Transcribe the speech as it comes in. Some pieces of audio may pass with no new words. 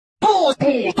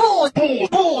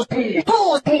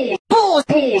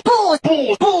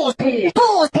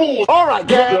All right,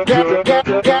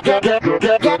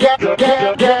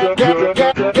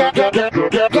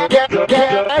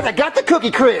 as I got the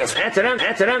cookie crisp. That's what I'm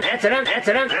talking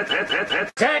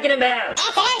about.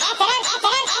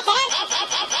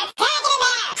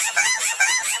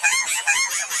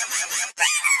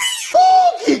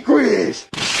 Cookie crisp.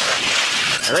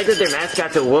 I like that their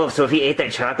mascot's a wolf, so if he ate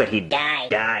that chocolate, he'd die.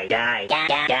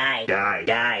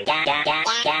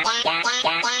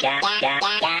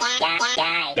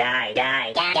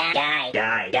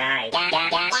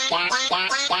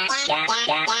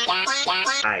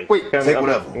 Wait, say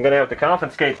whatever. I'm gonna have to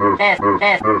confiscate.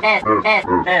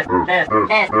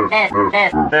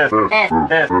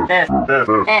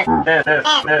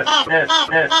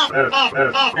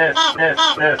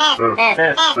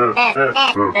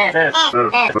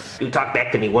 You talk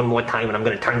back to me one more time and I'm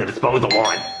gonna turn the disposal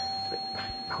on.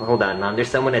 Hold on, Mom. There's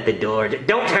someone at the door.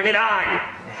 Don't turn it on!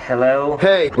 Hello?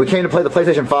 Hey, we came to play the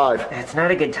PlayStation 5. It's not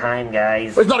a good time,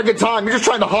 guys. It's not a good time. You're just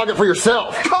trying to hog it for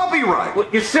yourself. Copyright!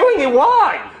 What, you're suing me?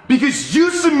 Why? Because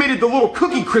you submitted the little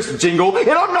Cookie Crisp jingle, and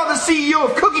I'm not the CEO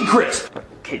of Cookie Crisp!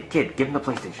 Kid, give him the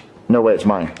PlayStation. No way, it's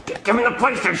mine. Give me the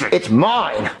PlayStation. It's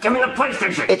mine. Give me the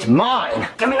PlayStation. It's mine.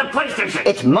 Give me the PlayStation.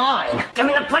 It's mine. Give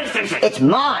me the PlayStation. It's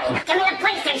mine. Give me the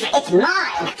PlayStation. It's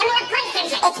mine. Give me the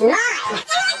PlayStation. It's mine.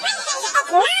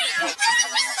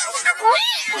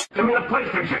 Give me the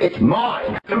PlayStation. It's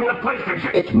mine. Give me the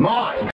PlayStation. It's mine.